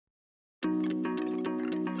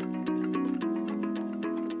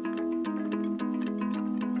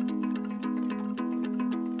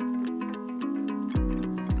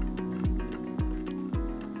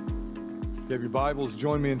you have your Bibles,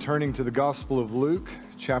 join me in turning to the Gospel of Luke,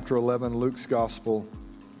 chapter 11, Luke's Gospel,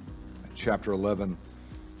 chapter 11.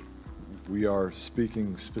 We are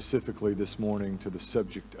speaking specifically this morning to the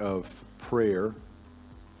subject of prayer.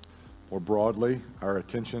 More broadly, our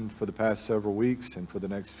attention for the past several weeks and for the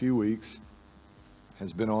next few weeks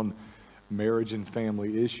has been on marriage and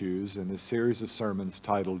family issues in this series of sermons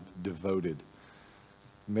titled Devoted.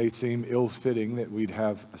 It may seem ill-fitting that we'd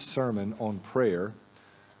have a sermon on prayer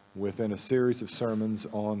within a series of sermons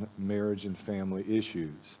on marriage and family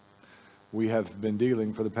issues. We have been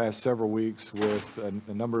dealing for the past several weeks with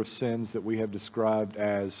a number of sins that we have described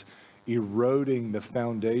as eroding the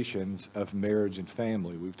foundations of marriage and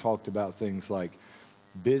family. We've talked about things like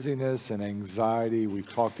busyness and anxiety. We've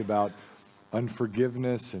talked about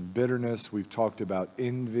unforgiveness and bitterness. We've talked about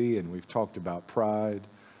envy, and we've talked about pride.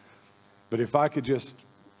 But if I could just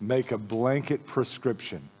make a blanket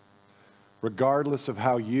prescription, regardless of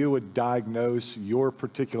how you would diagnose your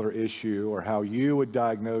particular issue or how you would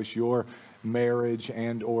diagnose your marriage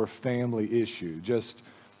and or family issue, just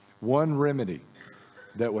one remedy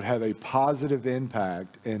that would have a positive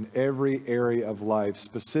impact in every area of life,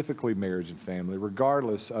 specifically marriage and family,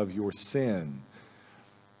 regardless of your sin,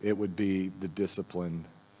 it would be the discipline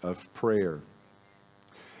of prayer.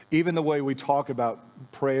 Even the way we talk about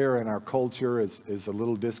prayer in our culture is a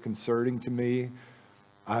little disconcerting to me.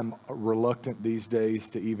 I'm reluctant these days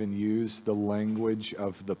to even use the language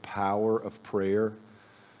of the power of prayer.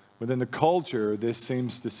 Within the culture, this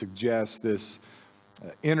seems to suggest this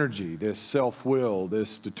energy, this self-will,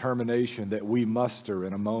 this determination that we muster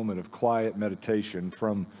in a moment of quiet meditation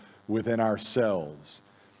from within ourselves.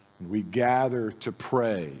 We gather to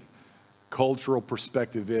pray. Cultural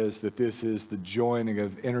perspective is that this is the joining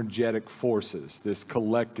of energetic forces, this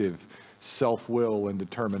collective self-will and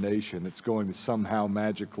determination that's going to somehow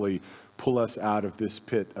magically pull us out of this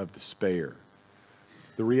pit of despair.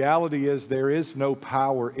 The reality is there is no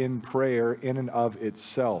power in prayer in and of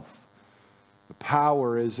itself. The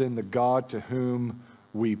power is in the God to whom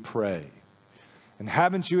we pray. And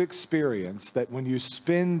haven't you experienced that when you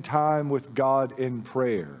spend time with God in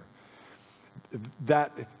prayer,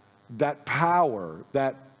 that power,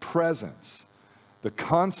 that presence, the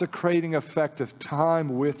consecrating effect of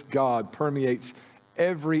time with God permeates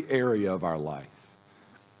every area of our life.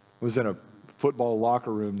 I was in a football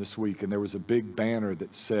locker room this week, and there was a big banner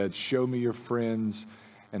that said, "Show me your friends,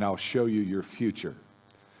 and I'll show you your future."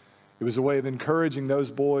 It was a way of encouraging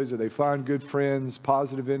those boys that they find good friends,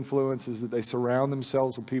 positive influences, that they surround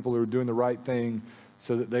themselves with people who are doing the right thing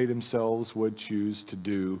so that they themselves would choose to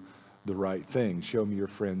do the right thing. Show me your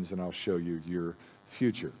friends, and I'll show you your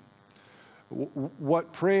future.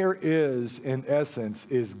 What prayer is, in essence,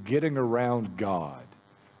 is getting around God,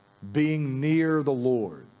 being near the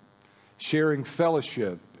Lord, sharing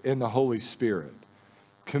fellowship in the Holy Spirit,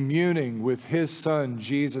 communing with His Son,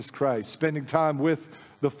 Jesus Christ, spending time with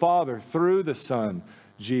the Father through the Son,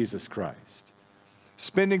 Jesus Christ.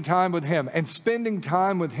 Spending time with Him. And spending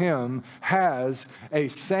time with Him has a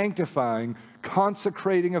sanctifying,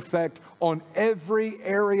 consecrating effect on every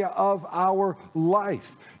area of our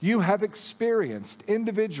life. You have experienced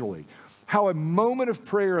individually how a moment of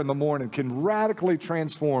prayer in the morning can radically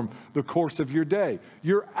transform the course of your day.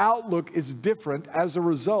 Your outlook is different as a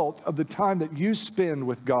result of the time that you spend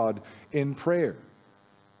with God in prayer.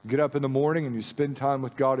 You get up in the morning and you spend time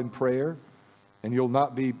with God in prayer, and you'll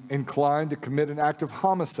not be inclined to commit an act of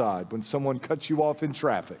homicide when someone cuts you off in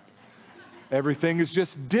traffic. Everything is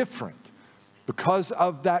just different because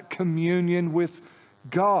of that communion with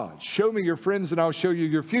God. Show me your friends and I'll show you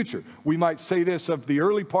your future. We might say this of the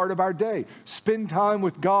early part of our day. Spend time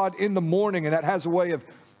with God in the morning, and that has a way of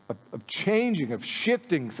changing, of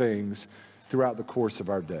shifting things throughout the course of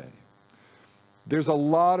our day. There's a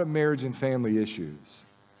lot of marriage and family issues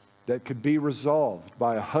that could be resolved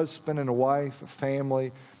by a husband and a wife, a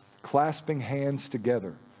family, clasping hands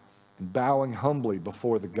together and bowing humbly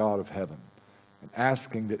before the God of heaven and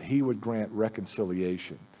asking that He would grant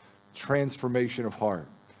reconciliation, transformation of heart,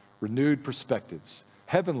 renewed perspectives,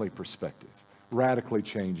 heavenly perspective, radically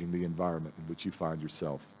changing the environment in which you find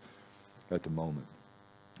yourself at the moment.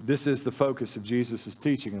 This is the focus of Jesus'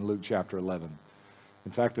 teaching in Luke chapter 11.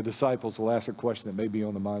 In fact, the disciples will ask a question that may be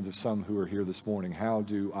on the minds of some who are here this morning. How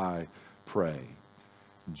do I pray?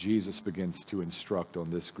 And Jesus begins to instruct on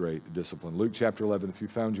this great discipline. Luke chapter 11, if you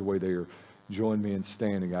found your way there, join me in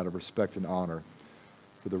standing out of respect and honor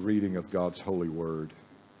for the reading of God's holy word.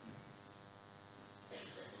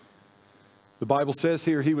 The Bible says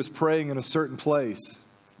here he was praying in a certain place.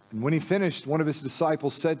 And when he finished, one of his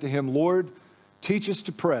disciples said to him, "Lord, teach us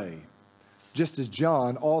to pray, just as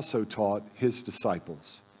John also taught his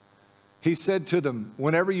disciples." He said to them,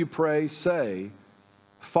 whenever you pray, say,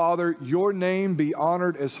 Father, your name be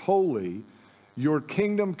honored as holy, your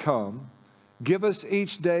kingdom come, give us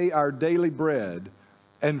each day our daily bread,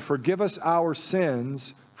 and forgive us our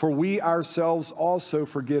sins, for we ourselves also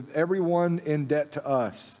forgive everyone in debt to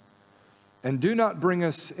us. And do not bring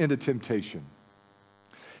us into temptation.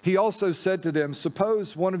 He also said to them,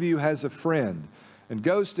 suppose one of you has a friend and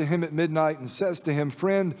goes to him at midnight and says to him,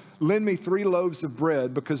 friend, lend me 3 loaves of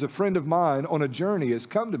bread because a friend of mine on a journey has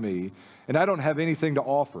come to me and I don't have anything to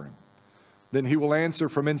offer him. Then he will answer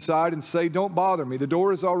from inside and say, don't bother me. The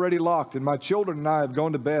door is already locked and my children and I have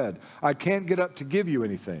gone to bed. I can't get up to give you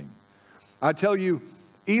anything. I tell you,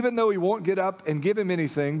 even though he won't get up and give him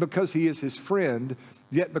anything because he is his friend,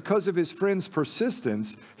 yet because of his friend's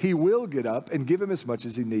persistence, he will get up and give him as much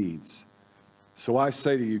as he needs. So I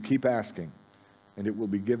say to you, keep asking, and it will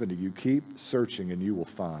be given to you. Keep searching, and you will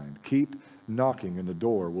find. Keep knocking, and the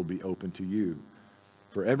door will be open to you.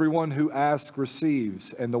 For everyone who asks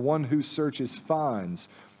receives, and the one who searches finds,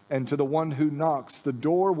 and to the one who knocks, the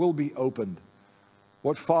door will be opened.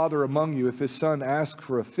 What father among you, if his son asks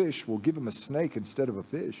for a fish, will give him a snake instead of a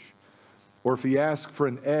fish? Or if he asks for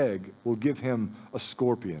an egg, will give him a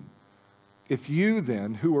scorpion? If you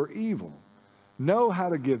then, who are evil, know how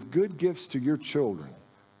to give good gifts to your children,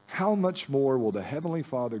 how much more will the Heavenly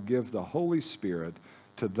Father give the Holy Spirit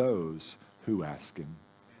to those who ask him?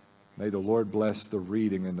 May the Lord bless the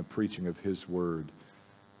reading and the preaching of his word.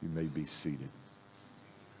 You may be seated.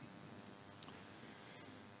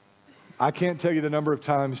 I can't tell you the number of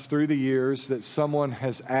times through the years that someone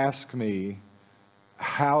has asked me,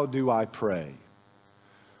 how do I pray?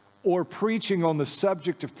 Or preaching on the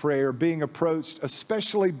subject of prayer, being approached,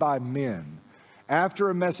 especially by men,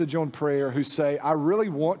 after a message on prayer who say, I really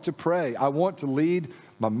want to pray. I want to lead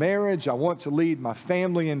my marriage. I want to lead my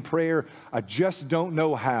family in prayer. I just don't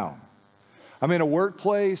know how. I'm in a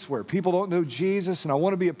workplace where people don't know Jesus, and I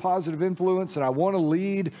want to be a positive influence, and I want to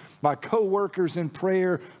lead my coworkers in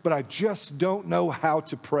prayer, but I just don't know how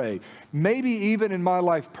to pray. Maybe even in my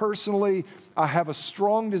life personally, I have a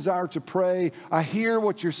strong desire to pray. I hear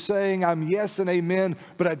what you're saying. I'm yes and amen,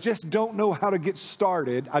 but I just don't know how to get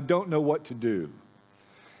started. I don't know what to do.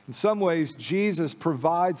 In some ways, Jesus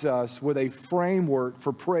provides us with a framework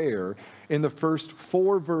for prayer in the first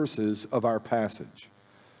 4 verses of our passage.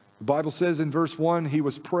 The Bible says in verse 1, he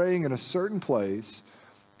was praying in a certain place,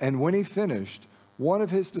 and when he finished, one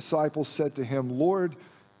of his disciples said to him, Lord,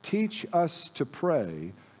 teach us to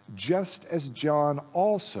pray, just as John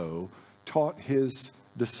also taught his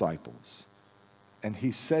disciples. And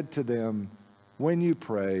he said to them, when you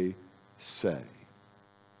pray, say.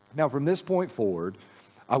 Now, from this point forward,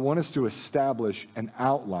 I want us to establish an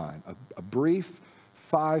outline, a brief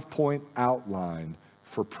 5-point outline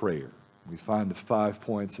for prayer. We find the 5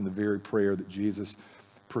 points in the very prayer that Jesus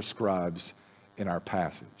prescribes in our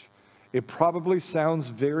passage. It probably sounds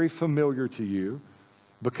very familiar to you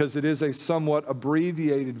because it is a somewhat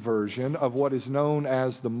abbreviated version of what is known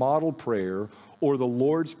as the model prayer or the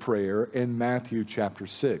Lord's Prayer in Matthew chapter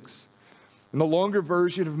 6. In the longer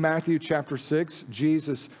version of Matthew chapter 6,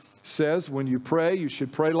 Jesus says, when you pray, you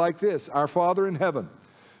should pray like this: Our Father in heaven,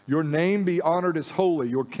 your name be honored as holy,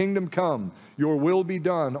 your kingdom come, your will be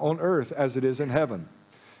done on earth as it is in heaven.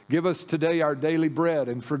 Give us today our daily bread,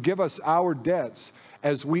 and forgive us our debts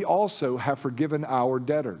as we also have forgiven our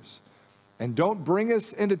debtors. And don't bring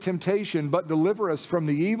us into temptation, but deliver us from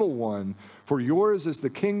the evil one. For yours is the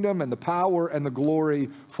kingdom and the power and the glory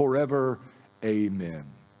forever. Amen.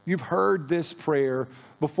 You've heard this prayer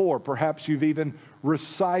before. Perhaps you've even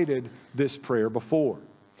recited this prayer before.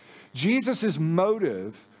 Jesus'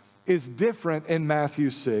 motive is different in Matthew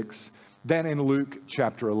 6 than in Luke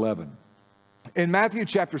chapter 11. In Matthew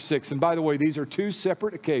chapter 6, and by the way, these are 2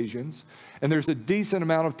 separate occasions, and there's a decent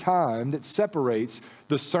amount of time that separates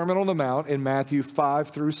the Sermon on the Mount in Matthew 5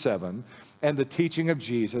 through 7 and the teaching of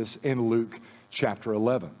Jesus in Luke chapter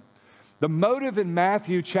 11. The motive in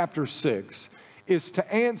Matthew chapter 6 is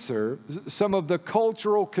to answer some of the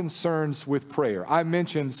cultural concerns with prayer. I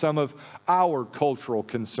mentioned some of our cultural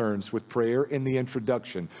concerns with prayer in the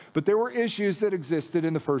introduction, but there were issues that existed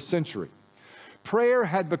in the first century. Prayer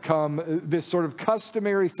had become this sort of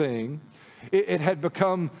customary thing. It had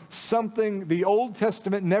become something the Old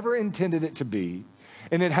Testament never intended it to be,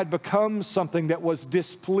 and it had become something that was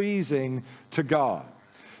displeasing to God.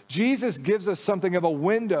 Jesus gives us something of a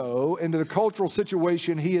window into the cultural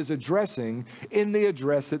situation he is addressing in the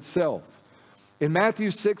address itself. In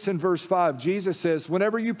Matthew 6 and verse 5, Jesus says,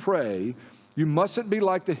 whenever you pray, you mustn't be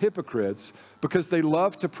like the hypocrites, because they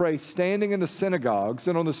love to pray standing in the synagogues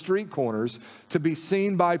and on the street corners to be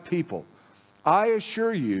seen by people. I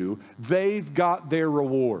assure you, they've got their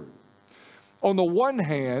reward. On the one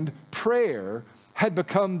hand, prayer had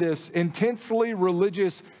become this intensely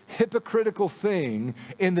religious, hypocritical thing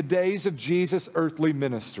in the days of Jesus' earthly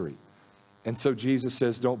ministry. And so Jesus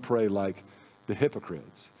says, don't pray like the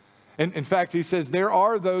hypocrites. And in fact, he says there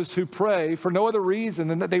are those who pray for no other reason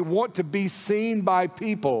than that they want to be seen by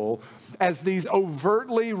people as these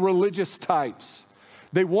overtly religious types.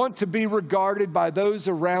 They want to be regarded by those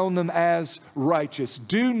around them as righteous.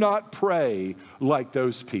 Do not pray like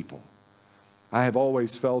those people. I have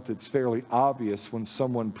always felt it's fairly obvious when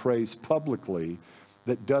someone prays publicly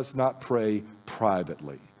that does not pray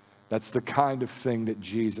privately. That's the kind of thing that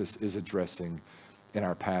Jesus is addressing in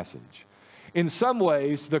our passage. In some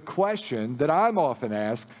ways, the question that I'm often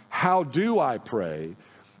asked, how do I pray,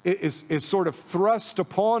 is sort of thrust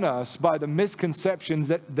upon us by the misconceptions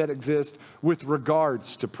that exist with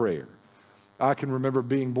regards to prayer. I can remember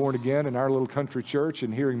being born again in our little country church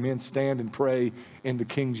and hearing men stand and pray in the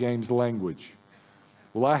King James language.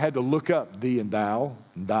 Well, I had to look up thee and thou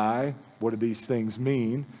and thy. What do these things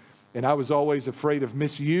mean? And I was always afraid of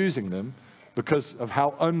misusing them because of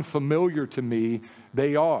how unfamiliar to me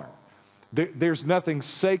they are. There's nothing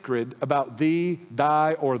sacred about thee,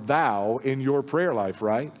 thy, or thou in your prayer life,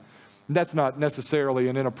 right? That's not necessarily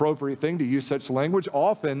an inappropriate thing to use such language.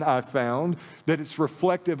 Often I've found that it's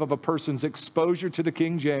reflective of a person's exposure to the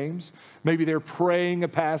King James. Maybe they're praying a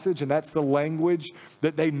passage and that's the language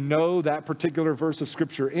that they know that particular verse of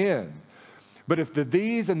Scripture in. But if the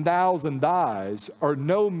these and thous and thys are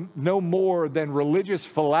no more than religious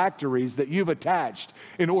phylacteries that you've attached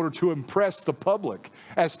in order to impress the public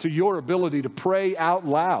as to your ability to pray out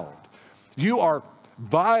loud, you are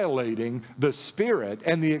violating the Spirit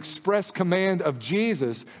and the express command of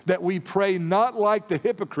Jesus that we pray not like the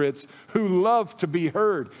hypocrites who love to be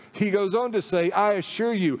heard. He goes on to say, I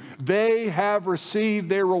assure you, they have received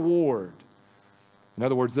their reward. In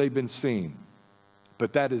other words, they've been seen.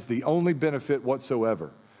 But that is the only benefit whatsoever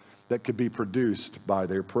that could be produced by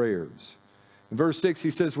their prayers. In verse 6, he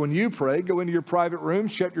says, when you pray, go into your private room,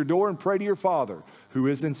 shut your door, and pray to your Father who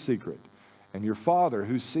is in secret. And your Father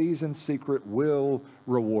who sees in secret will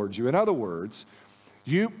reward you. In other words,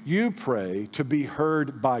 you pray to be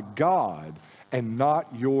heard by God and not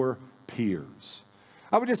your peers.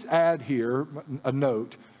 I would just add here a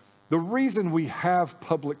note. The reason we have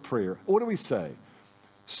public prayer, what do we say?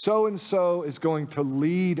 So-and-so is going to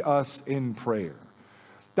lead us in prayer.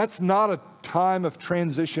 That's not a time of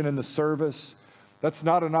transition in the service. That's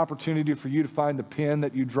not an opportunity for you to find the pen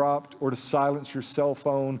that you dropped or to silence your cell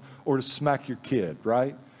phone or to smack your kid,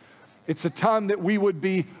 right? It's a time that we would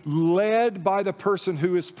be led by the person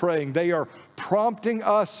who is praying. They are prompting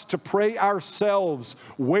us to pray ourselves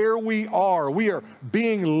where we are. We are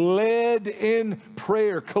being led in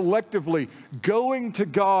prayer collectively, going to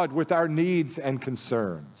God with our needs and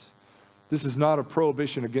concerns. This is not a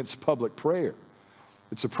prohibition against public prayer.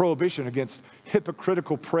 It's a prohibition against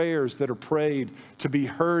hypocritical prayers that are prayed to be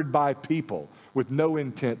heard by people with no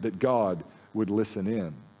intent that God would listen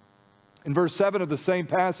in. In verse 7 of the same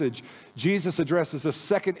passage, Jesus addresses a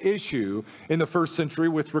second issue in the first century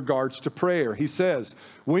with regards to prayer. He says,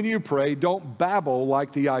 when you pray, don't babble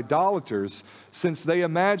like the idolaters, since they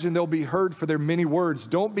imagine they'll be heard for their many words.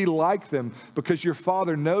 Don't be like them, because your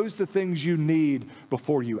Father knows the things you need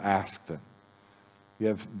before you ask them. You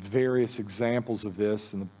have various examples of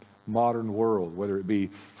this in the modern world, whether it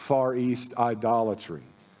be Far East idolatry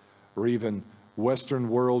or even Western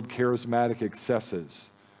world charismatic excesses,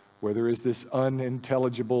 where there is this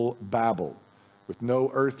unintelligible babble with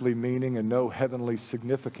no earthly meaning and no heavenly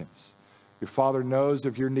significance. Your Father knows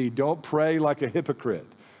of your need. Don't pray like a hypocrite,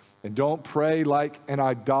 and don't pray like an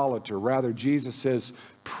idolater. Rather, Jesus says,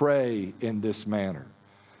 pray in this manner.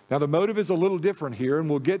 Now, the motive is a little different here, and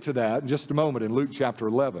we'll get to that in just a moment in Luke chapter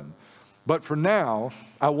 11. But for now,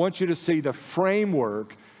 I want you to see the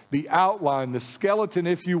framework, the outline, the skeleton,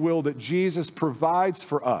 if you will, that Jesus provides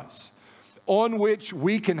for us, on which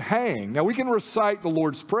we can hang. Now, we can recite the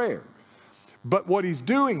Lord's Prayer, but what he's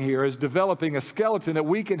doing here is developing a skeleton that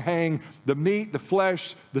we can hang the meat, the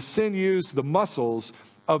flesh, the sinews, the muscles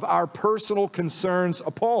of our personal concerns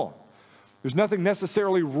upon. There's nothing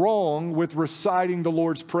necessarily wrong with reciting the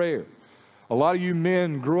Lord's Prayer. A lot of you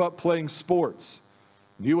men grew up playing sports.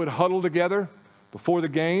 You would huddle together before the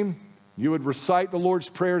game. You would recite the Lord's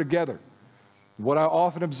Prayer together. What I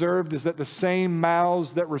often observed is that the same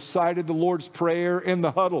mouths that recited the Lord's Prayer in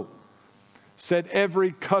the huddle said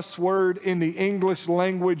every cuss word in the English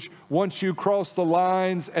language once you crossed the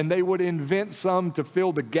lines, and they would invent some to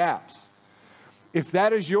fill the gaps. if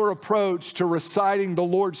that is your approach to reciting the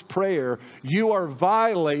Lord's Prayer, you are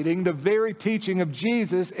violating the very teaching of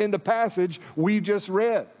Jesus in the passage we just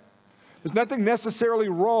read. There's nothing necessarily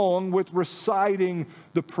wrong with reciting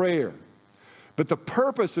the prayer. But the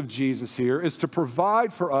purpose of Jesus here is to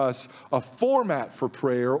provide for us a format for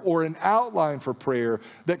prayer or an outline for prayer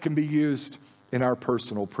that can be used in our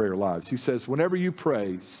personal prayer lives. He says, whenever you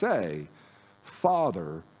pray, say,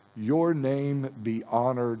 Father, your name be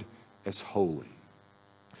honored as holy.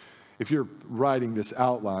 If you're writing this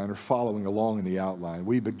outline or following along in the outline,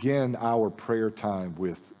 we begin our prayer time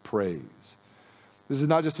with praise. This is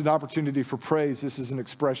not just an opportunity for praise, this is an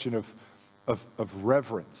expression of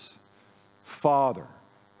reverence. Father,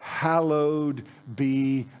 hallowed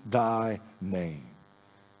be thy name.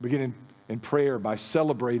 Begin in prayer by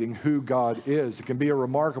celebrating who God is. It can be a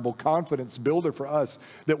remarkable confidence builder for us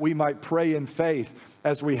that we might pray in faith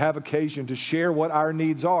as we have occasion to share what our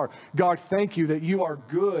needs are. God, thank you that you are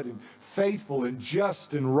good and faithful and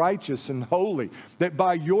just and righteous and holy, that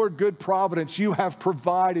by your good providence you have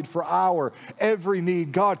provided for our every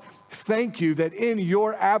need. God, thank you that in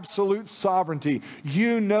your absolute sovereignty,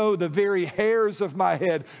 you know the very hairs of my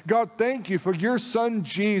head. God, thank you for your son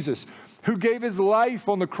Jesus, who gave his life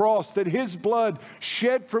on the cross, that his blood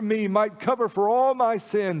shed for me might cover for all my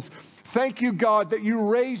sins. Thank you, God, that you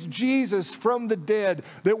raised Jesus from the dead,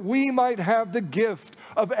 that we might have the gift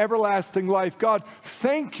of everlasting life. God,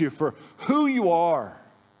 thank you for who you are.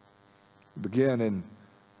 We begin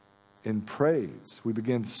in praise. We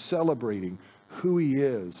begin celebrating who he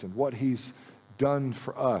is and what he's done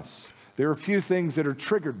for us. There are a few things that are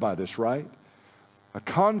triggered by this, right? A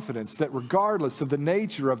confidence that regardless of the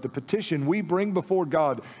nature of the petition we bring before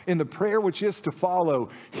God in the prayer which is to follow,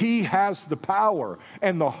 he has the power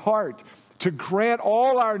and the heart to grant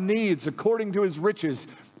all our needs according to his riches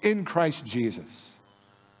in Christ Jesus.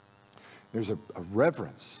 There's a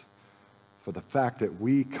reverence for the fact that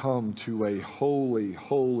we come to a holy,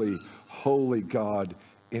 holy, holy God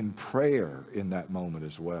in prayer in that moment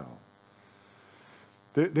as well.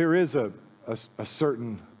 There is a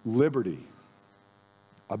certain liberty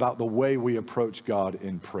about the way we approach God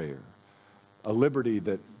in prayer. A liberty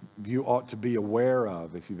that you ought to be aware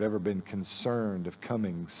of if you've ever been concerned of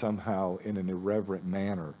coming somehow in an irreverent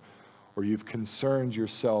manner, or you've concerned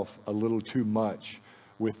yourself a little too much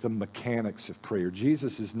with the mechanics of prayer.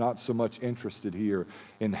 Jesus is not so much interested here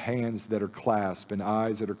in hands that are clasped and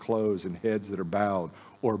eyes that are closed and heads that are bowed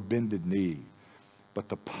or bended knee, but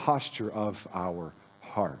the posture of our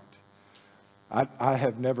heart. I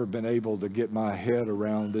have never been able to get my head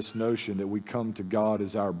around this notion that we come to God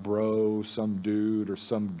as our bro, some dude or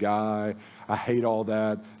some guy. I hate all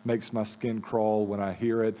that. Makes my skin crawl when I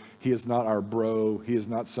hear it. He is not our bro. He is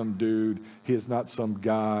not some dude. He is not some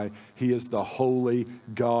guy. He is the holy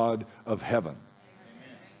God of heaven.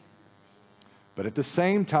 But at the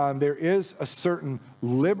same time, there is a certain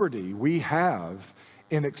liberty we have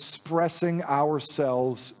in expressing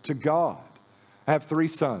ourselves to God. I have 3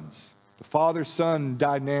 sons. The father-son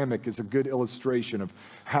dynamic is a good illustration of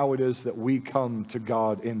how it is that we come to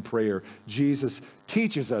God in prayer. Jesus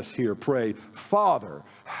teaches us here, pray, Father,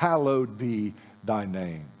 hallowed be thy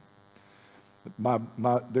name.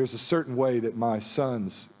 There's a certain way that my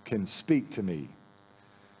sons can speak to me,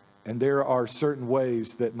 and there are certain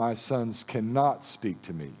ways that my sons cannot speak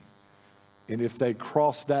to me. And if they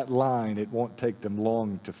cross that line, it won't take them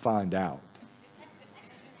long to find out.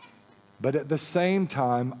 But at the same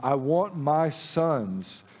time, I want my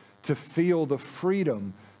sons to feel the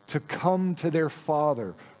freedom to come to their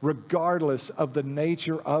father, regardless of the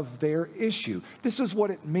nature of their issue. This is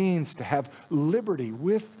what it means to have liberty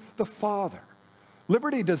with the Father.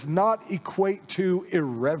 Liberty does not equate to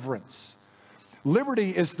irreverence. Liberty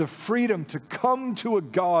is the freedom to come to a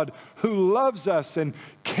God who loves us and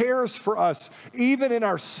cares for us, even in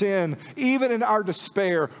our sin, even in our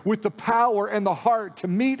despair, with the power and the heart to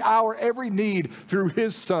meet our every need through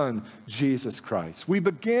his Son, Jesus Christ. We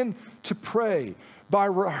begin to pray by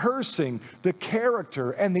rehearsing the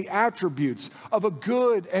character and the attributes of a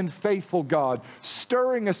good and faithful God,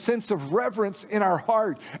 stirring a sense of reverence in our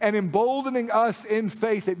heart and emboldening us in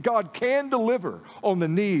faith that God can deliver on the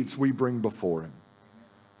needs we bring before him.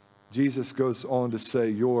 Jesus goes on to say,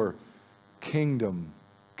 your kingdom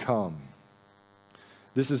come.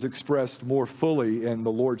 This is expressed more fully in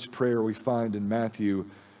the Lord's Prayer we find in Matthew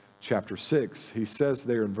chapter 6. He says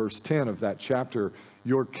there in verse 10 of that chapter,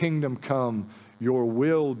 your kingdom come, your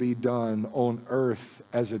will be done on earth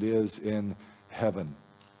as it is in heaven.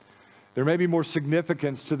 There may be more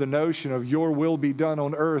significance to the notion of your will be done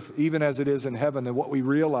on earth even as it is in heaven than what we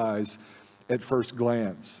realize at first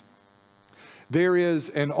glance. there is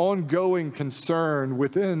an ongoing concern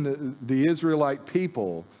within the Israelite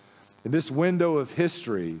people in this window of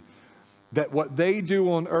history that what they do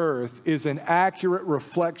on earth is an accurate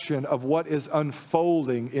reflection of what is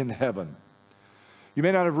unfolding in heaven. You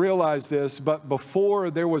may not have realized this, but before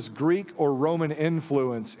there was Greek or Roman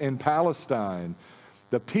influence in Palestine,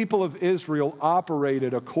 the people of Israel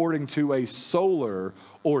operated according to a solar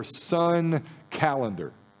or sun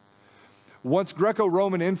calendar. Once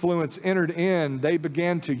Greco-Roman influence entered in, they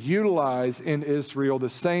began to utilize in Israel the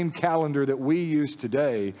same calendar that we use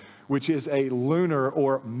today, which is a lunar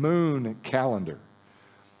or moon calendar.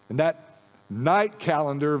 And that night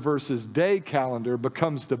calendar versus day calendar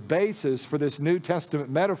becomes the basis for this New Testament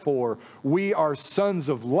metaphor. We are sons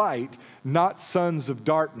of light, not sons of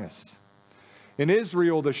darkness. In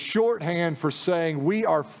Israel, the shorthand for saying we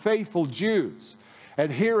are faithful Jews,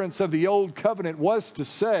 adherents of the Old Covenant, was to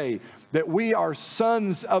say that we are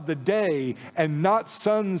sons of the day and not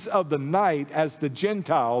sons of the night as the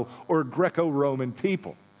Gentile or Greco-Roman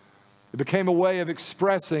people. It became a way of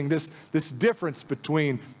expressing this difference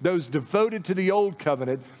between those devoted to the Old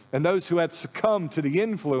Covenant and those who had succumbed to the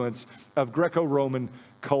influence of Greco-Roman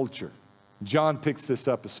culture. John picks this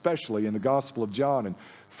up especially in the Gospel of John in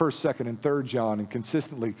 1st, 2nd, and 3rd John, and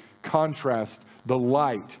consistently contrasts the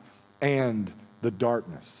light and the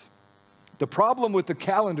darkness. The problem with the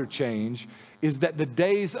calendar change is that the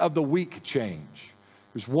days of the week change.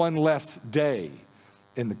 There's one less day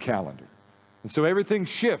in the calendar. And so everything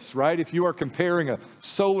shifts, right? If you are comparing a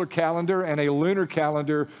solar calendar and a lunar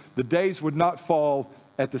calendar, the days would not fall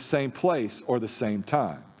at the same place or the same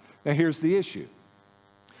time. Now here's the issue.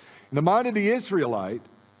 In the mind of the Israelite,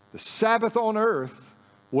 the Sabbath on earth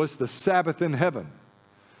was the Sabbath in heaven.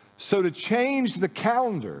 So to change the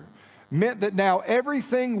calendar meant that now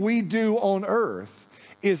everything we do on earth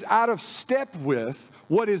is out of step with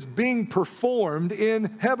what is being performed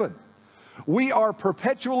in heaven. We are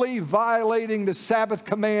perpetually violating the Sabbath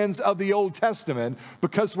commands of the Old Testament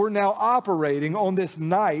because we're now operating on this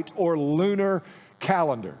night or lunar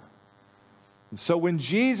calendar. And so when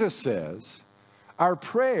Jesus says, our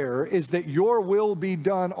prayer is that your will be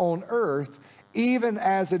done on earth, even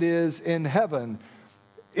as it is in heaven,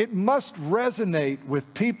 it must resonate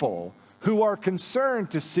with people who are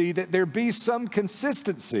concerned to see that there be some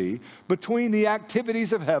consistency between the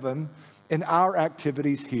activities of heaven and our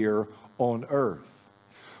activities here on earth.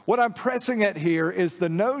 What I'm pressing at here is the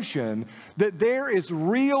notion that there is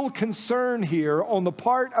real concern here on the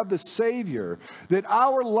part of the Savior that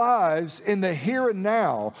our lives in the here and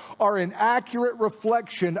now are an accurate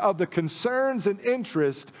reflection of the concerns and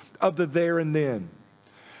interests of the there and then.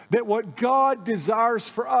 That what God desires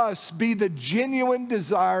for us be the genuine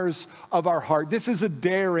desires of our heart. This is a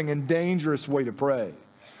daring and dangerous way to pray.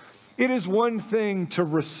 It is one thing to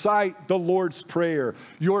recite the Lord's Prayer,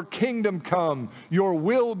 your kingdom come, your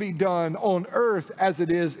will be done on earth as it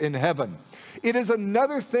is in heaven. It is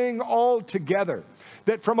another thing altogether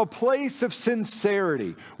that from a place of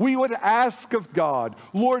sincerity, we would ask of God,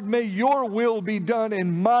 Lord, may your will be done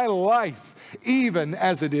in my life, even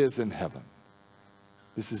as it is in heaven.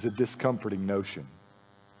 This is a discomforting notion.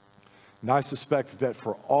 And I suspect that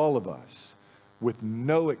for all of us, with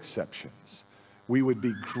no exceptions, we would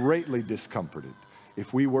be greatly discomforted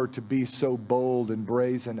if we were to be so bold and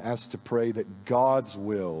brazen as to pray that God's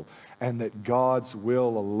will and that God's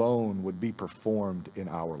will alone would be performed in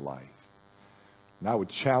our life. And I would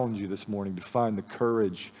challenge you this morning to find the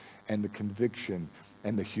courage and the conviction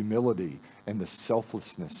and the humility and the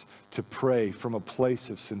selflessness to pray from a place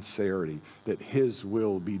of sincerity that His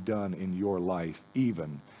will be done in your life,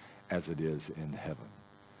 even as it is in heaven.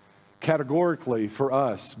 Categorically, for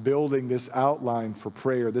us, building this outline for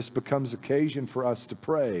prayer, this becomes occasion for us to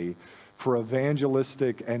pray for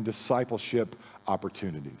evangelistic and discipleship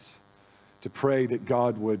opportunities. To pray that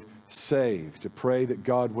God would save, to pray that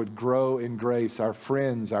God would grow in grace our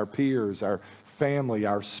friends, our peers, our family,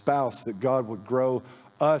 our spouse, that God would grow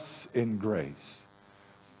us in grace.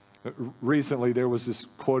 Recently, there was this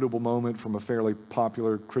quotable moment from a fairly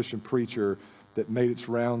popular Christian preacher that made its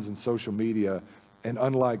rounds in social media. And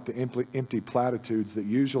unlike the empty platitudes that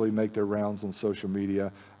usually make their rounds on social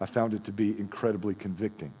media, I found it to be incredibly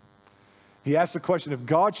convicting. He asked the question, if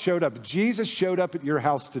God showed up, Jesus showed up at your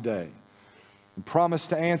house today and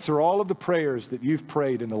promised to answer all of the prayers that you've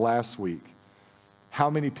prayed in the last week,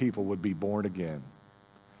 how many people would be born again?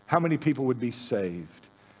 How many people would be saved?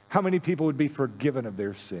 How many people would be forgiven of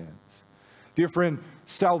their sins? Dear friend,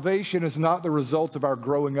 salvation is not the result of our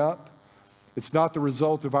growing up. It's not the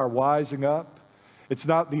result of our wising up. It's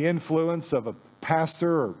not the influence of a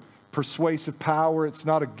pastor or persuasive power. It's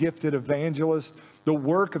not a gifted evangelist. the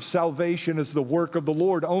work of salvation is the work of the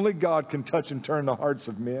Lord. Only God can touch and turn the hearts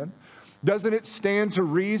of men. Doesn't it stand to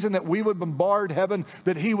reason that we would bombard heaven,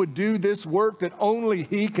 that He would do this work that only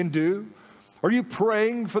He can do? Are you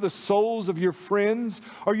praying for the souls of your friends?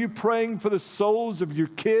 Are you praying for the souls of your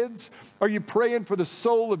kids? Are you praying for the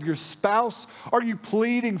soul of your spouse? Are you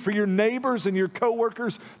pleading for your neighbors and your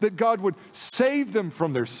coworkers that God would save them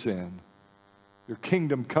from their sin? Your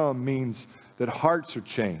kingdom come means that hearts are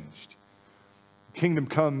changed. Kingdom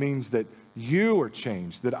come means that you are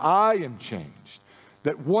changed, that I am changed.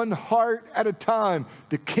 That one heart at a time,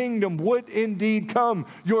 the kingdom would indeed come.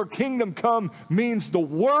 Your kingdom come means the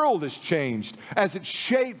world is changed as it's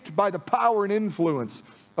shaped by the power and influence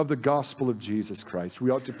of the gospel of Jesus Christ. We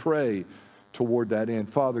ought to pray toward that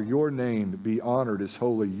end. Father, your name be honored as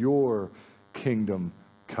holy. Your kingdom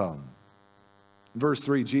come. Verse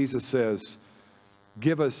 3, Jesus says,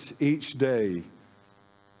 give us each day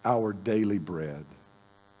our daily bread.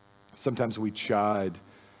 Sometimes we chide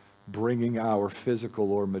bringing our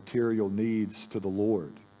physical or material needs to the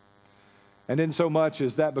Lord. And in so much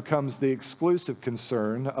as that becomes the exclusive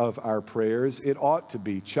concern of our prayers, it ought to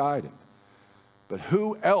be chided. But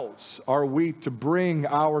who else are we to bring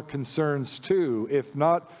our concerns to, if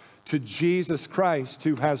not to Jesus Christ,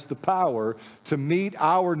 who has the power to meet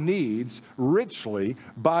our needs richly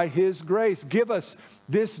by His grace? Give us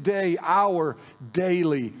this day our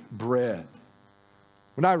daily bread.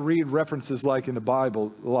 When I read references like in the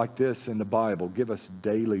Bible, like this in the Bible, give us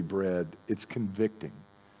daily bread, it's convicting.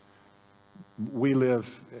 We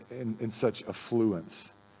live in such affluence,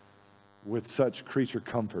 with such creature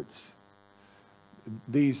comforts.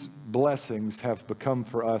 These blessings have become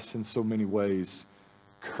for us in so many ways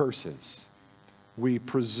curses. We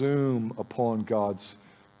presume upon God's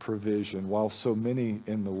provision, while so many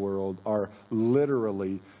in the world are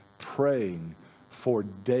literally praying for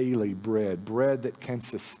daily bread, bread that can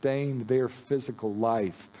sustain their physical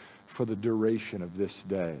life for the duration of this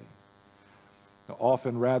day.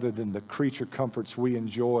 Often, rather than the creature comforts we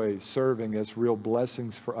enjoy serving as real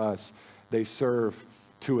blessings for us, they serve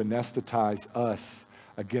to anesthetize us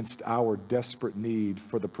against our desperate need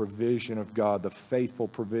for the provision of God, the faithful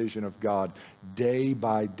provision of God, day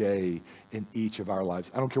by day in each of our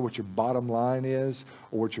lives. I don't care what your bottom line is,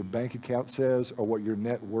 or what your bank account says, or what your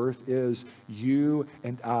net worth is. You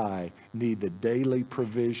and I need the daily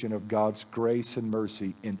provision of God's grace and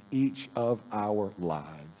mercy in each of our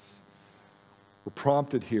lives. We're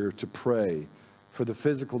prompted here to pray for the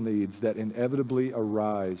physical needs that inevitably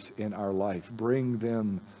arise in our life. Bring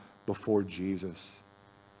them before Jesus.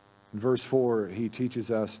 In verse 4, he teaches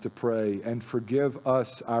us to pray, and forgive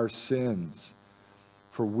us our sins,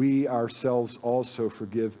 for we ourselves also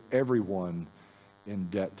forgive everyone in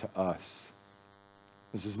debt to us.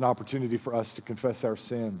 This is an opportunity for us to confess our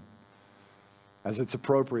sin, as it's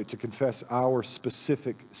appropriate to confess our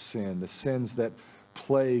specific sin, the sins that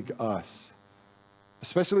plague us,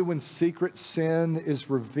 especially when secret sin is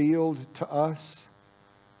revealed to us.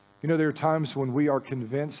 You know, there are times when we are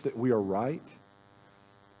convinced that we are right,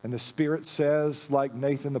 and the Spirit says, like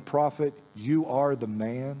Nathan the prophet, you are the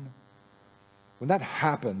man. When that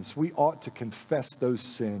happens, we ought to confess those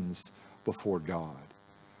sins before God.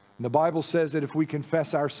 And the Bible says that if we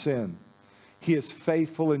confess our sin, He is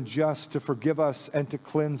faithful and just to forgive us and to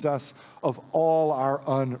cleanse us of all our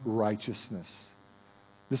unrighteousness.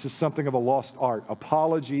 This is something of a lost art.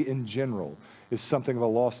 Apology in general is something of a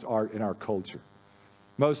lost art in our culture.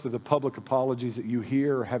 Most of the public apologies that you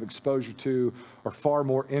hear or have exposure to are far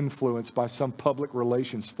more influenced by some public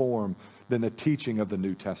relations form than the teaching of the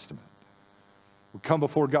New Testament. We come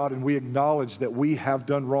before God and we acknowledge that we have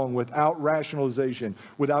done wrong without rationalization,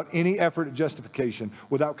 without any effort at justification,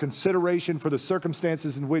 without consideration for the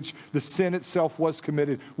circumstances in which the sin itself was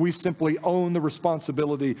committed. We simply own the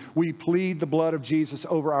responsibility. We plead the blood of Jesus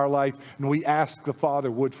over our life, and we ask the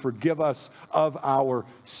Father would forgive us of our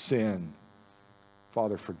sin.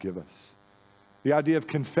 Father, forgive us. The idea of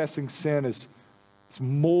confessing sin is it's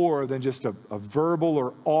more than just a verbal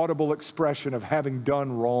or audible expression of having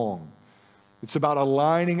done wrong. It's about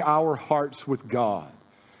aligning our hearts with God.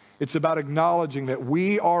 It's about acknowledging that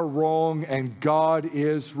we are wrong and God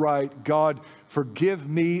is right. God, forgive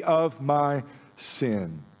me of my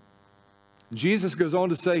sin. Jesus goes on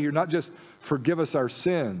to say here, not just forgive us our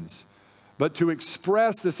sins, but to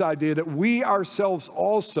express this idea that we ourselves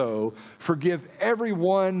also forgive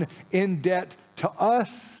everyone in debt to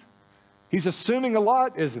us. He's assuming a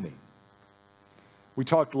lot, isn't he? We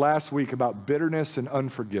talked last week about bitterness and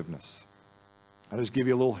unforgiveness. I'll just give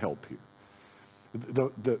you a little help here.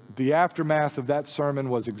 The aftermath of that sermon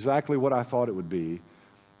was exactly what I thought it would be.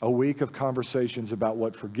 a week of conversations about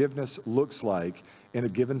what forgiveness looks like in a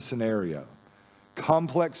given scenario.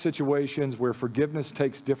 Complex situations where forgiveness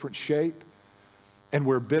takes different shape and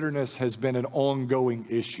where bitterness has been an ongoing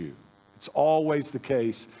issue. It's always the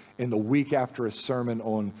case in the week after a sermon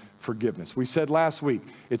on forgiveness. We said last week,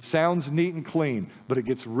 it sounds neat and clean, but it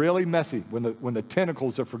gets really messy when the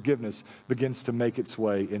tentacles of forgiveness begins to make its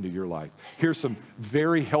way into your life. Here's some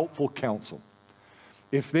very helpful counsel.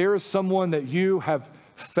 If there is someone that you have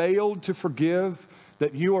failed to forgive,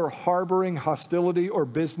 that you are harboring hostility or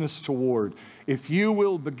business toward, if you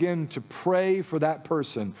will begin to pray for that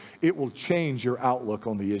person, it will change your outlook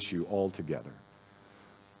on the issue altogether.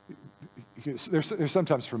 There's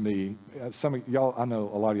sometimes for me, some of y'all, I know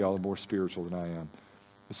a lot of y'all are more spiritual than I am.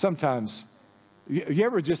 Sometimes, you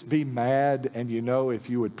ever just be mad and you know if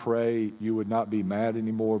you would pray, you would not be mad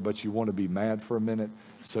anymore, but you want to be mad for a minute,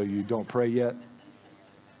 so you don't pray yet?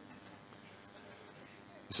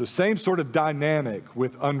 So same sort of dynamic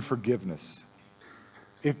with unforgiveness.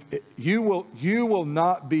 If you will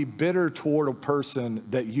not be bitter toward a person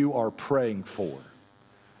that you are praying for.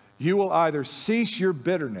 You will either cease your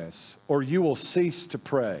bitterness or you will cease to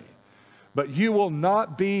pray. But you will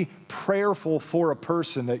not be prayerful for a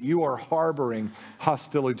person that you are harboring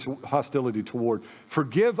hostility toward.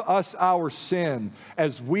 Forgive us our sin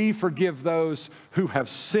as we forgive those who have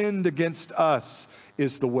sinned against us,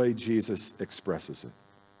 is the way Jesus expresses it.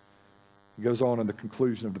 He goes on in the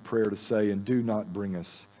conclusion of the prayer to say, and do not bring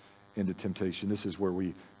us into temptation. This is where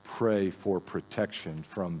we pray for protection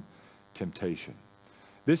from temptation.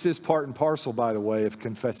 This is part and parcel, by the way, of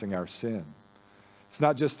confessing our sin. It's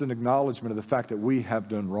not just an acknowledgement of the fact that we have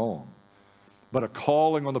done wrong, but a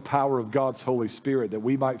calling on the power of God's Holy Spirit that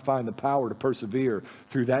we might find the power to persevere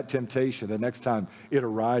through that temptation the next time it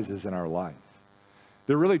arises in our life.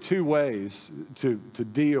 There are really two ways to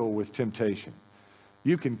deal with temptation.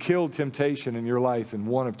 You can kill temptation in your life in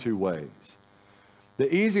one of two ways.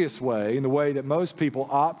 The easiest way, and the way that most people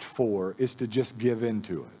opt for, is to just give in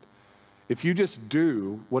to it. If you just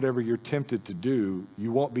do whatever you're tempted to do,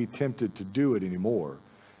 you won't be tempted to do it anymore,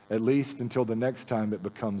 at least until the next time it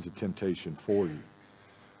becomes a temptation for you.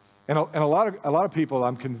 And a lot of people,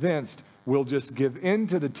 I'm convinced, will just give in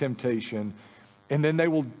to the temptation, and then they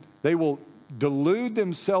will delude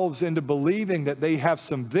themselves into believing that they have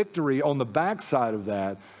some victory on the backside of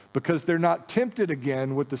that because they're not tempted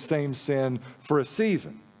again with the same sin for a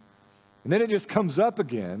season. And then it just comes up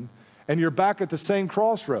again, and you're back at the same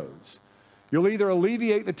crossroads. You'll either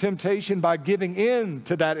alleviate the temptation by giving in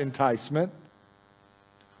to that enticement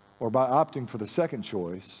or by opting for the second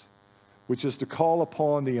choice, which is to call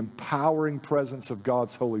upon the empowering presence of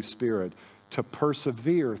God's Holy Spirit to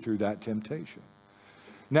persevere through that temptation.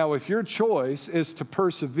 Now, if your choice is to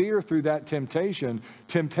persevere through that temptation,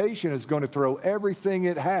 temptation is going to throw everything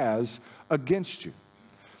it has against you.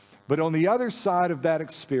 But on the other side of that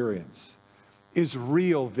experience is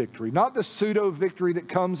real victory, not the pseudo victory that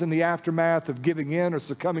comes in the aftermath of giving in or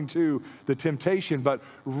succumbing to the temptation, but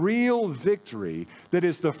real victory that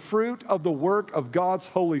is the fruit of the work of God's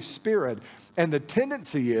Holy Spirit. And the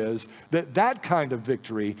tendency is that that kind of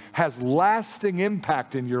victory has lasting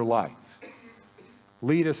impact in your life.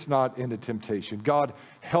 Lead us not into temptation. God,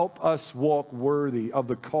 help us walk worthy of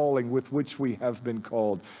the calling with which we have been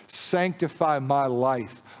called. Sanctify my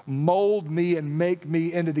life. Mold me and make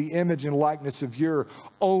me into the image and likeness of your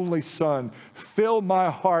only Son. Fill my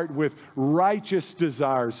heart with righteous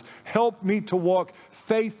desires. Help me to walk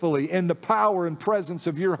faithfully in the power and presence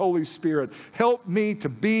of your Holy Spirit. Help me to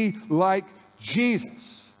be like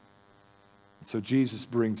Jesus. So Jesus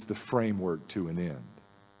brings the framework to an end.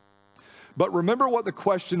 But remember what the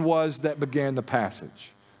question was that began the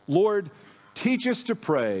passage. Lord, teach us to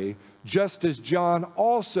pray just as John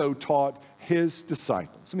also taught his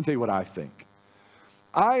disciples. Let me tell you what I think.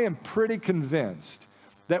 I am pretty convinced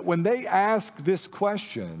that when they asked this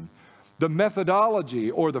question, the methodology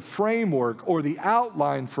or the framework or the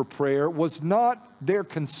outline for prayer was not their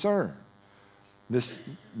concern. This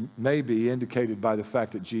may be indicated by the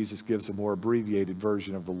fact that Jesus gives a more abbreviated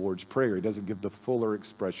version of the Lord's Prayer. He doesn't give the fuller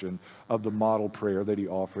expression of the model prayer that he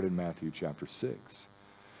offered in Matthew chapter 6.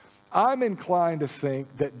 I'm inclined to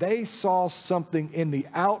think that they saw something in the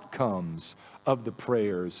outcomes of the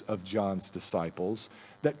prayers of John's disciples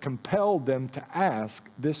that compelled them to ask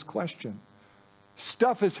this question.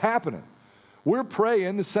 Stuff is happening. We're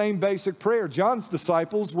praying the same basic prayer. John's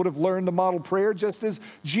disciples would have learned the model prayer just as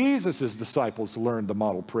Jesus' disciples learned the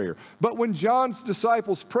model prayer. But when John's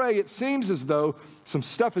disciples pray, it seems as though some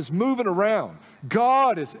stuff is moving around.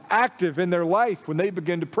 God is active in their life when they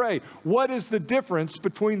begin to pray. What is the difference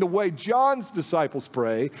between the way John's disciples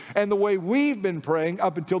pray and the way we've been praying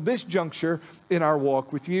up until this juncture in our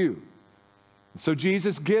walk with you? So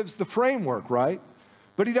Jesus gives the framework, right?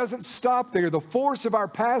 But he doesn't stop there. The force of our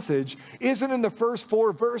passage isn't in the first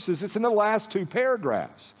 4 verses. It's in the last 2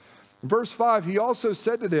 paragraphs. In verse 5, he also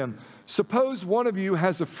said to them, suppose one of you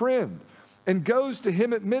has a friend and goes to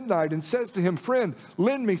him at midnight and says to him, friend,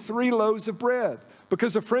 lend me 3 loaves of bread,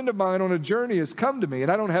 because a friend of mine on a journey has come to me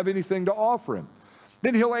and I don't have anything to offer him.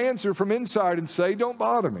 Then he'll answer from inside and say, don't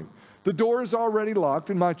bother me. The door is already locked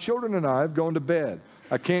and my children and I have gone to bed.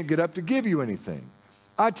 I can't get up to give you anything.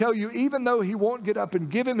 I tell you, even though he won't get up and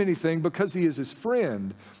give him anything because he is his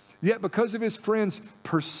friend, yet because of his friend's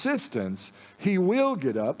persistence, he will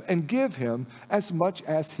get up and give him as much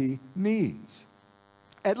as he needs.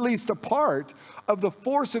 At least a part of the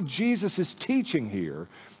force of Jesus' teaching here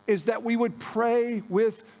is that we would pray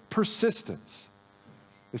with persistence.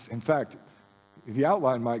 In fact, the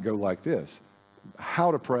outline might go like this: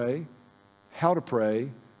 how to pray,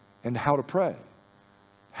 and how to pray.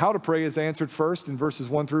 How to pray is answered first in verses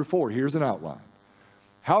 1 through 4. Here's an outline.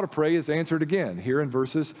 How to pray is answered again here in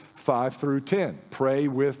verses 5 through 10. Pray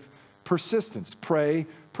with persistence. Pray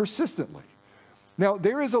persistently. Now,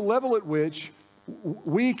 there is a level at which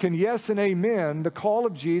we can yes and amen the call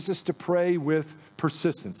of Jesus to pray with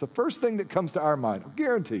persistence. The first thing that comes to our mind, I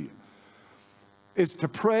guarantee you, is to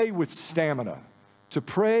pray with stamina, to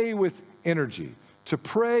pray with energy, to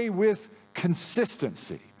pray with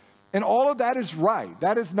consistency. And all of that is right.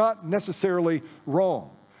 That is not necessarily wrong.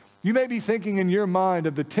 You may be thinking in your mind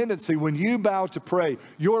of the tendency when you bow to pray,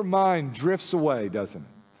 your mind drifts away, doesn't it?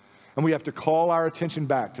 And we have to call our attention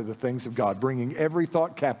back to the things of God, bringing every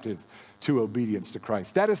thought captive to obedience to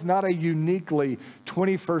Christ. That is not a uniquely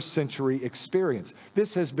 21st century experience.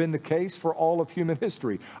 This has been the case for all of human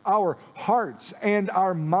history. Our hearts and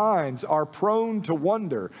our minds are prone to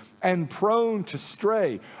wander and prone to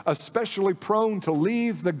stray, especially prone to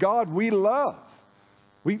leave the God we love.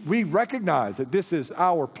 We recognize that this is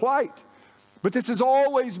our plight, but this has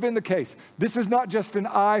always been the case. This is not just an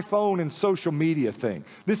iPhone and social media thing.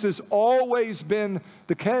 This has always been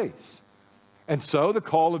the case. And so the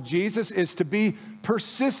call of Jesus is to be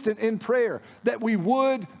persistent in prayer, that we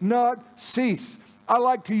would not cease. I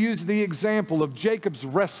like to use the example of Jacob's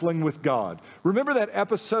wrestling with God. Remember that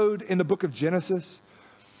episode in the book of Genesis?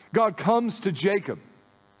 God comes to Jacob,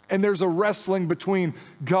 and there's a wrestling between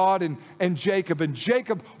God and Jacob. And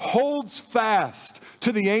Jacob holds fast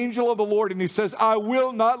to the angel of the Lord, and he says, I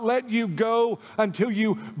will not let you go until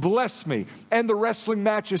you bless me. And the wrestling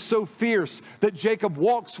match is so fierce that Jacob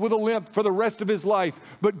walks with a limp for the rest of his life.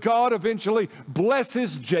 But God eventually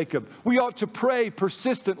blesses Jacob. We ought to pray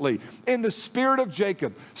persistently in the spirit of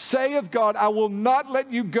Jacob. Say of God, I will not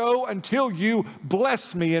let you go until you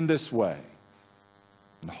bless me in this way.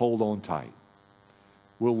 And hold on tight.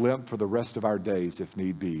 We'll limp for the rest of our days if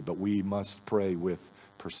need be, but we must pray with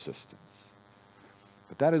persistence.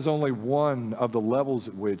 But that is only one of the levels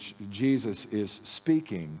at which Jesus is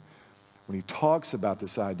speaking when he talks about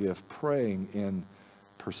this idea of praying in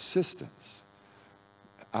persistence.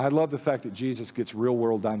 I love the fact that Jesus gets real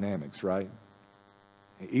world dynamics, right?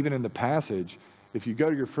 Even in the passage, if you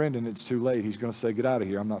go to your friend and it's too late, he's going to say, get out of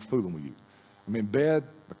here, I'm not fooling with you. I'm in bed,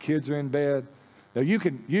 my kids are in bed. Now you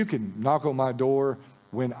can knock on my door.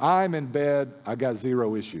 When I'm in bed, I got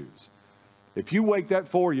 0 issues. If you wake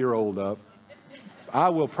that 4-year-old up, I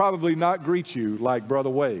will probably not greet you like Brother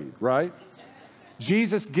Wade, right?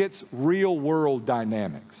 Jesus gets real world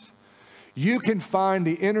dynamics. You can find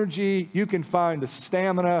the energy, you can find the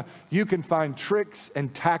stamina, you can find tricks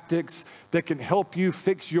and tactics that can help you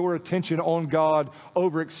fix your attention on God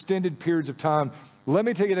over extended periods of time. Let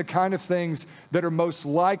me tell you the kind of things that are most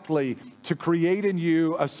likely to create in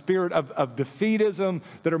you a spirit of defeatism,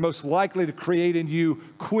 that are most likely to create in you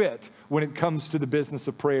quit when it comes to the business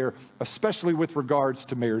of prayer, especially with regards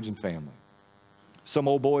to marriage and family. Some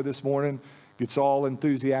old boy this morning gets all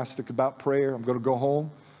enthusiastic about prayer. I'm going to go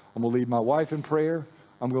home. I'm going to lead my wife in prayer.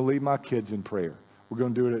 I'm going to lead my kids in prayer. We're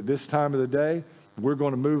going to do it at this time of the day. We're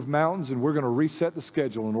going to move mountains, and we're going to reset the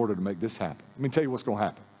schedule in order to make this happen. Let me tell you what's going to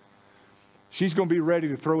happen. She's going to be ready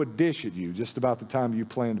to throw a dish at you just about the time you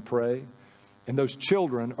plan to pray. And those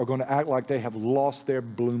children are going to act like they have lost their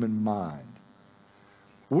blooming mind.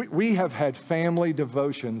 We have had family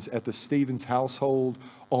devotions at the Stevens household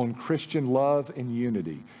on Christian love and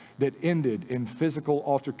unity. that ended in physical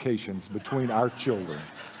altercations between our children.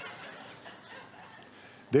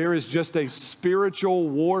 There is just a spiritual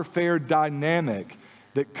warfare dynamic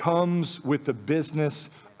that comes with the business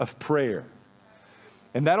of prayer.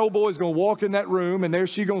 And that old boy's going to walk in that room, and there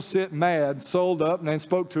she's going to sit mad, sold up, and then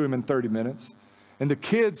spoke to him in 30 minutes. And the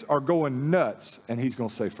kids are going nuts, and he's going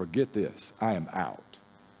to say, forget this, I am out.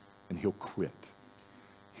 And he'll quit.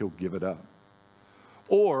 He'll give it up.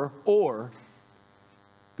 Or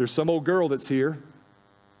there's some old girl that's here,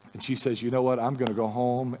 and she says, you know what, I'm going to go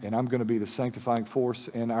home, and I'm going to be the sanctifying force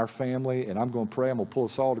in our family, and I'm going to pray, I'm going to pull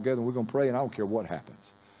us all together, and we're going to pray, and I don't care what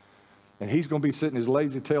happens. And he's going to be sitting his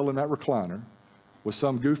lazy tail in that recliner with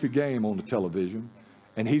some goofy game on the television,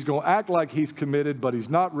 and he's going to act like he's committed, but he's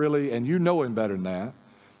not really, and you know him better than that.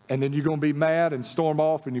 And then you're going to be mad and storm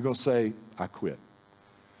off, and you're going to say, I quit.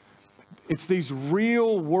 It's these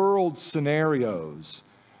real world scenarios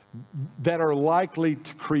that are likely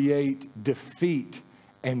to create defeat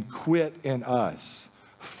and quit in us,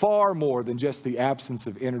 far more than just the absence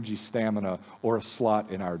of energy, stamina, or a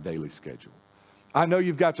slot in our daily schedule. I know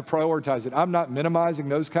you've got to prioritize it. I'm not minimizing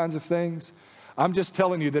those kinds of things. I'm just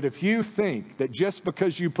telling you that if you think that just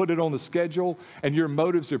because you put it on the schedule and your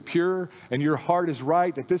motives are pure and your heart is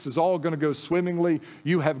right, that this is all going to go swimmingly,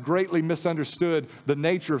 you have greatly misunderstood the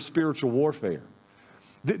nature of spiritual warfare.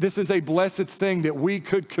 This is a blessed thing that we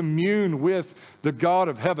could commune with the God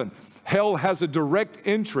of heaven. Hell has a direct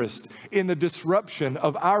interest in the disruption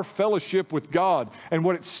of our fellowship with God and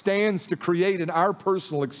what it stands to create in our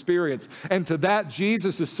personal experience. And to that,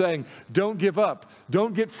 Jesus is saying, don't give up.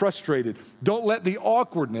 Don't get frustrated. Don't let the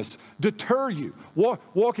awkwardness deter you.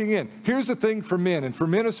 Walking in. Here's the thing for men, and for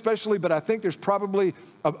men especially, but I think there's probably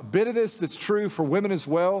a bit of this that's true for women as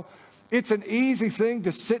well. It's an easy thing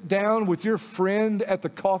to sit down with your friend at the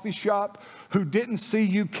coffee shop who didn't see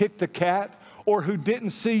you kick the cat or who didn't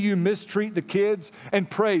see you mistreat the kids and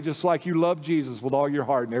pray just like you love Jesus with all your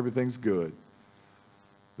heart and everything's good.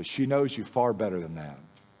 But she knows you far better than that.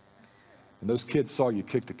 And those kids saw you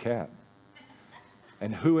kick the cat.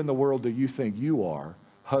 And who in the world do you think you are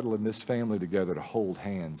huddling this family together to hold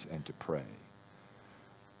hands and to pray?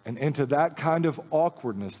 And into that kind of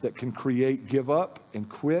awkwardness that can create give up and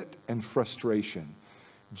quit and frustration,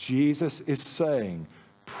 Jesus is saying,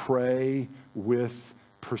 pray with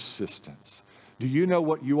persistence. Do you know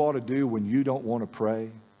what you ought to do when you don't want to pray?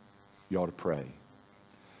 You ought to pray.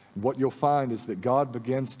 And what you'll find is that God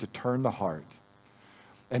begins to turn the heart,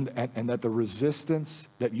 and that the resistance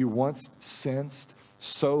that you once sensed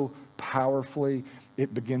so powerfully,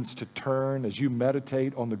 it begins to turn as you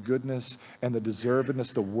meditate on the goodness and the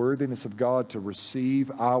deservedness, the worthiness of God to receive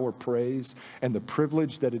our praise and the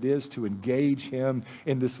privilege that it is to engage Him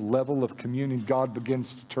in this level of communion. God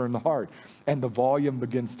begins to turn the heart, and the volume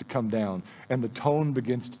begins to come down, and the tone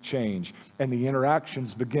begins to change, and the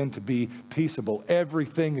interactions begin to be peaceable.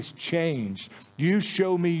 Everything is changed. You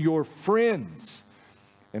show me your friends,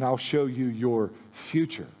 and I'll show you your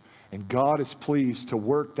future. And God is pleased to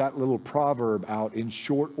work that little proverb out in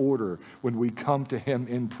short order when we come to Him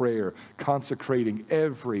in prayer, consecrating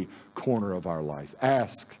every corner of our life.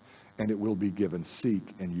 Ask, and it will be given.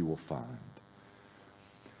 Seek, and you will find.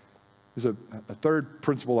 There's a third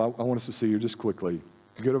principle I want us to see here just quickly.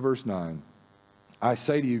 Go to verse 9. I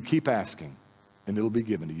say to you, keep asking, and it'll be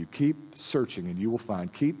given to you. Keep searching, and you will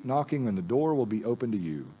find. Keep knocking, and the door will be open to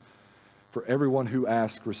you. For everyone who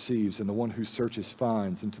asks receives, and the one who searches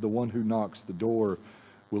finds, and to the one who knocks the door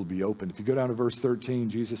will be opened. If you go down to verse 13,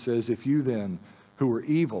 Jesus says, if you then, who are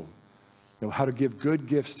evil, know how to give good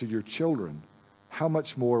gifts to your children, how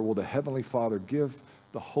much more will the Heavenly Father give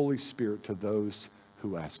the Holy Spirit to those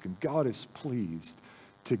who ask Him? God is pleased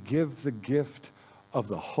to give the gift of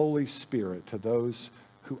the Holy Spirit to those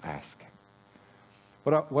who ask Him.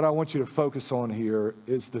 What I want you to focus on here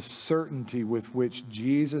is the certainty with which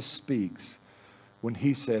Jesus speaks when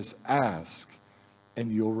He says, ask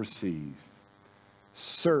and you'll receive.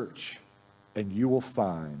 Search and you will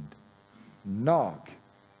find. Knock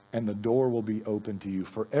and the door will be open to you.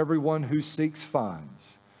 For everyone who seeks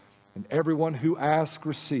finds, and everyone who asks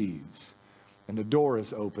receives, and the door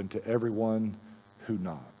is open to everyone who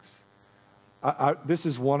knocks. This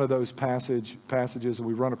is one of those passages, and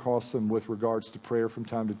we run across them with regards to prayer from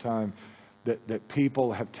time to time, that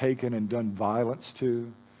people have taken and done violence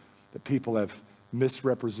to, that people have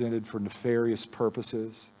misrepresented for nefarious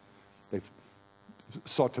purposes. They've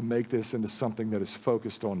sought to make this into something that is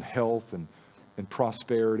focused on health and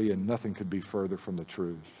prosperity, and nothing could be further from the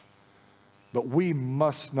truth. But we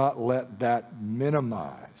must not let that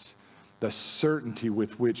minimize the certainty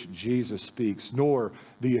with which Jesus speaks, nor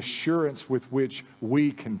the assurance with which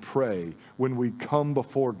we can pray when we come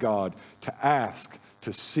before God to ask,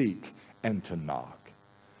 to seek, and to knock.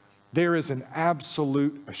 There is an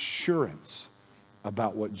absolute assurance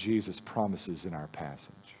about what Jesus promises in our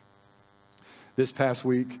passage. This past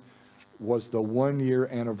week was the 1-year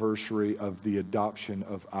anniversary of the adoption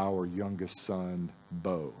of our youngest son,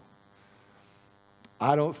 Bo.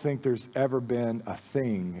 I don't think there's ever been a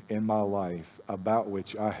thing in my life about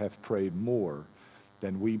which I have prayed more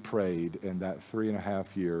than we prayed in that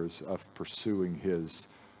 3.5 years of pursuing his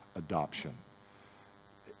adoption.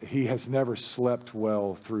 He has never slept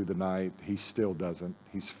well through the night. He still doesn't.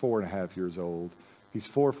 He's 4.5 years old. He's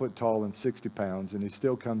 4 foot tall and 60 pounds, and he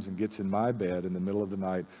still comes and gets in my bed in the middle of the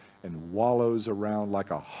night and wallows around like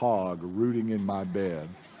a hog rooting in my bed.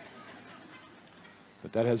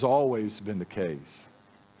 But that has always been the case.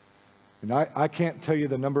 And I can't tell you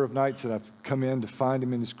the number of nights that I've come in to find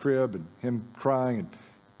him in his crib and him crying and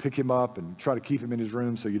pick him up and try to keep him in his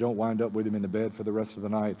room so you don't wind up with him in the bed for the rest of the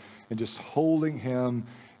night, and just holding him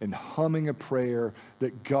and humming a prayer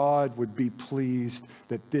that God would be pleased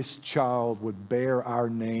that this child would bear our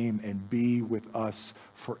name and be with us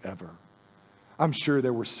forever. I'm sure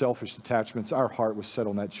there were selfish attachments. Our heart was set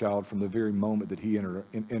on that child from the very moment that he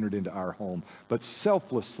entered into our home. But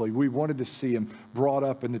selflessly, we wanted to see him brought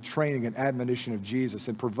up in the training and admonition of Jesus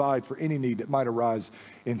and provide for any need that might arise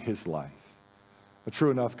in his life. But true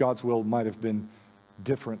enough, God's will might have been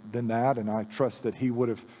different than that, and I trust that he would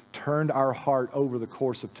have turned our heart over the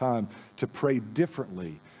course of time to pray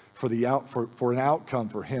differently for an outcome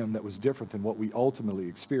for him that was different than what we ultimately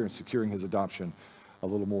experienced, securing his adoption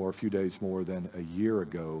a few days more than a year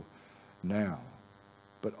ago now.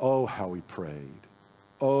 But oh, how we prayed.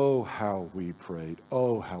 Oh, how we prayed.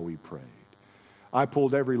 Oh, how we prayed. I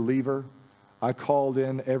pulled every lever. I called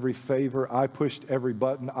in every favor. I pushed every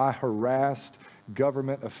button. I harassed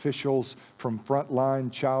government officials from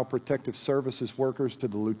frontline child protective services workers to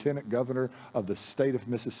the lieutenant governor of the state of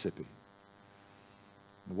Mississippi.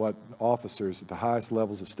 What officers at the highest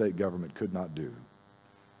levels of state government could not do,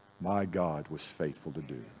 my God was faithful to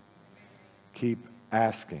do. Keep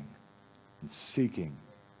asking and seeking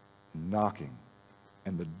and knocking,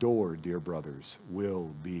 and the door, dear brothers,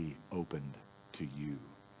 will be opened to you.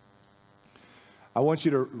 I want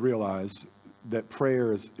you to realize that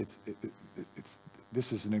prayer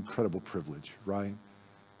this is an incredible privilege, right?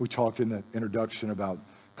 We talked in the introduction about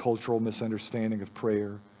cultural misunderstanding of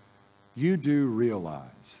prayer. You do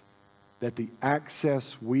realize that the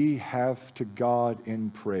access we have to God in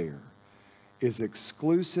prayer is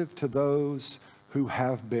exclusive to those who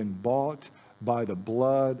have been bought by the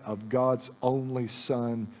blood of God's only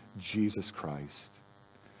Son, Jesus Christ.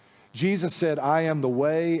 Jesus said, I am the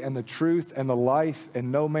way and the truth and the life,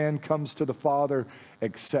 and no man comes to the Father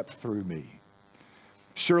except through me.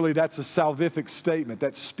 Surely that's a salvific statement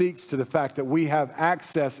that speaks to the fact that we have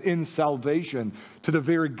access in salvation to the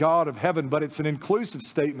very God of heaven, but it's an inclusive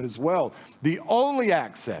statement as well. The only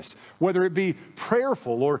access, whether it be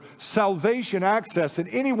prayerful or salvation access that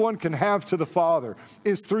anyone can have to the Father,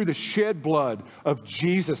 is through the shed blood of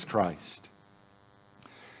Jesus Christ.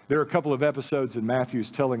 There are a couple of episodes in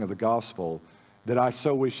Matthew's telling of the gospel that I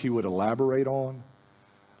so wish he would elaborate on.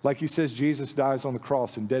 Like he says, Jesus dies on the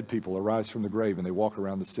cross and dead people arise from the grave and they walk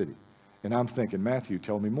around the city. And I'm thinking, Matthew,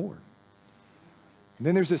 tell me more. And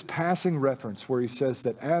then there's this passing reference where he says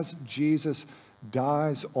that as Jesus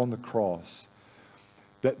dies on the cross,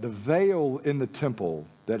 that the veil in the temple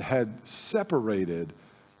that had separated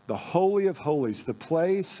the Holy of Holies, the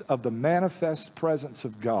place of the manifest presence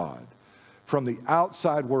of God, from the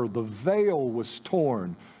outside world, the veil was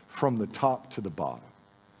torn from the top to the bottom.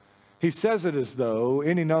 He says it as though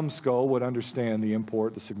any numbskull would understand the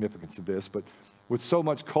import, the significance of this, but with so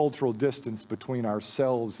much cultural distance between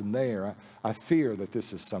ourselves and there, I fear that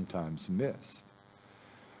this is sometimes missed.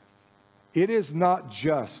 It is not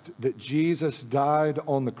just that Jesus died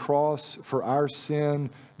on the cross for our sin,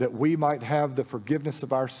 that we might have the forgiveness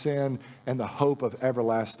of our sin and the hope of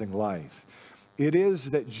everlasting life. It is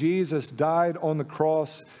that Jesus died on the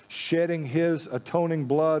cross, shedding his atoning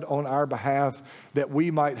blood on our behalf, that we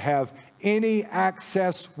might have any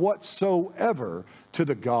access whatsoever to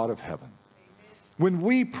the God of heaven. When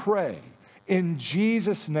we pray in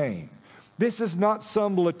Jesus' name, this is not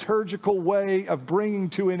some liturgical way of bringing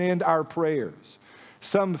to an end our prayers,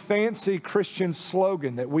 some fancy Christian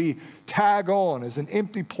slogan that we tag on as an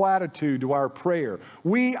empty platitude to our prayer.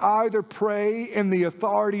 We either pray in the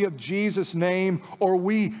authority of Jesus' name or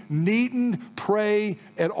we needn't pray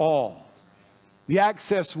at all. The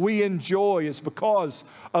access we enjoy is because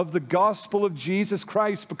of the gospel of Jesus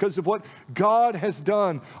Christ, because of what God has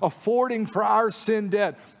done, affording for our sin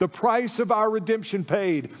debt, the price of our redemption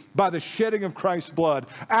paid by the shedding of Christ's blood,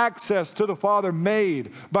 access to the Father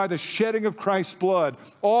made by the shedding of Christ's blood,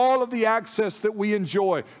 all of the access that we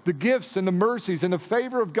enjoy, the gifts and the mercies and the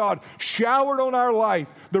favor of God showered on our life,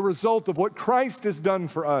 the result of what Christ has done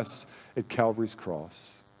for us at Calvary's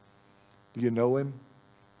cross. Do you know Him?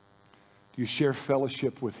 Do you share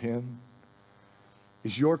fellowship with Him?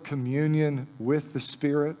 Is your communion with the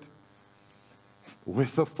Spirit,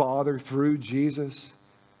 with the Father through Jesus,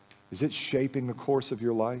 is it shaping the course of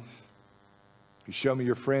your life? You show me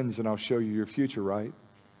your friends and I'll show you your future, right?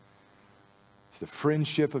 Is the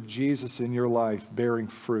friendship of Jesus in your life bearing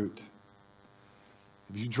fruit?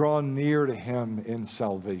 Have you drawn near to Him in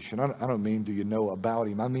salvation? I don't mean do you know about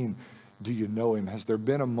Him. I mean, do you know Him? Has there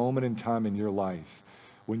been a moment in time in your life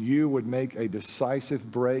when you would make a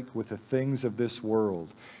decisive break with the things of this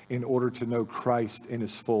world in order to know Christ in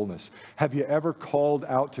His fullness? Have you ever called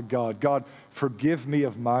out to God, God, forgive me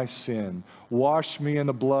of my sin. Wash me in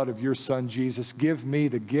the blood of your Son, Jesus. Give me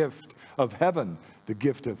the gift of heaven, the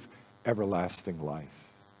gift of everlasting life.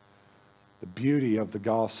 The beauty of the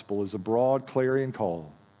gospel is a broad clarion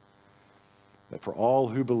call that for all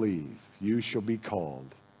who believe, you shall be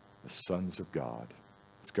called the sons of God.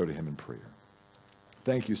 Let's go to Him in prayer.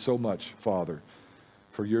 Thank you so much, Father,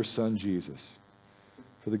 for your Son, Jesus,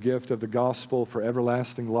 for the gift of the gospel, for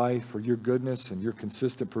everlasting life, for your goodness and your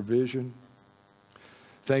consistent provision.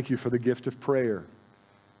 Thank you for the gift of prayer,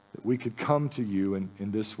 that we could come to you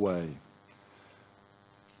in this way.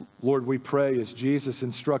 Lord, we pray as Jesus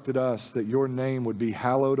instructed us that your name would be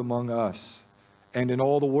hallowed among us and in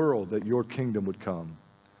all the world, that your kingdom would come,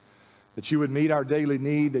 that you would meet our daily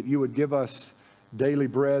need, that you would give us daily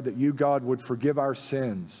bread, that you, God, would forgive our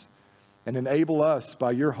sins and enable us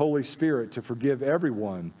by your Holy Spirit to forgive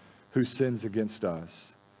everyone who sins against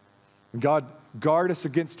us. And God, guard us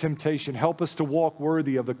against temptation. Help us to walk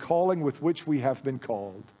worthy of the calling with which we have been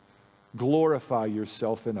called. Glorify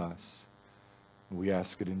yourself in us. And we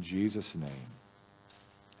ask it in Jesus' name.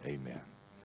 Amen.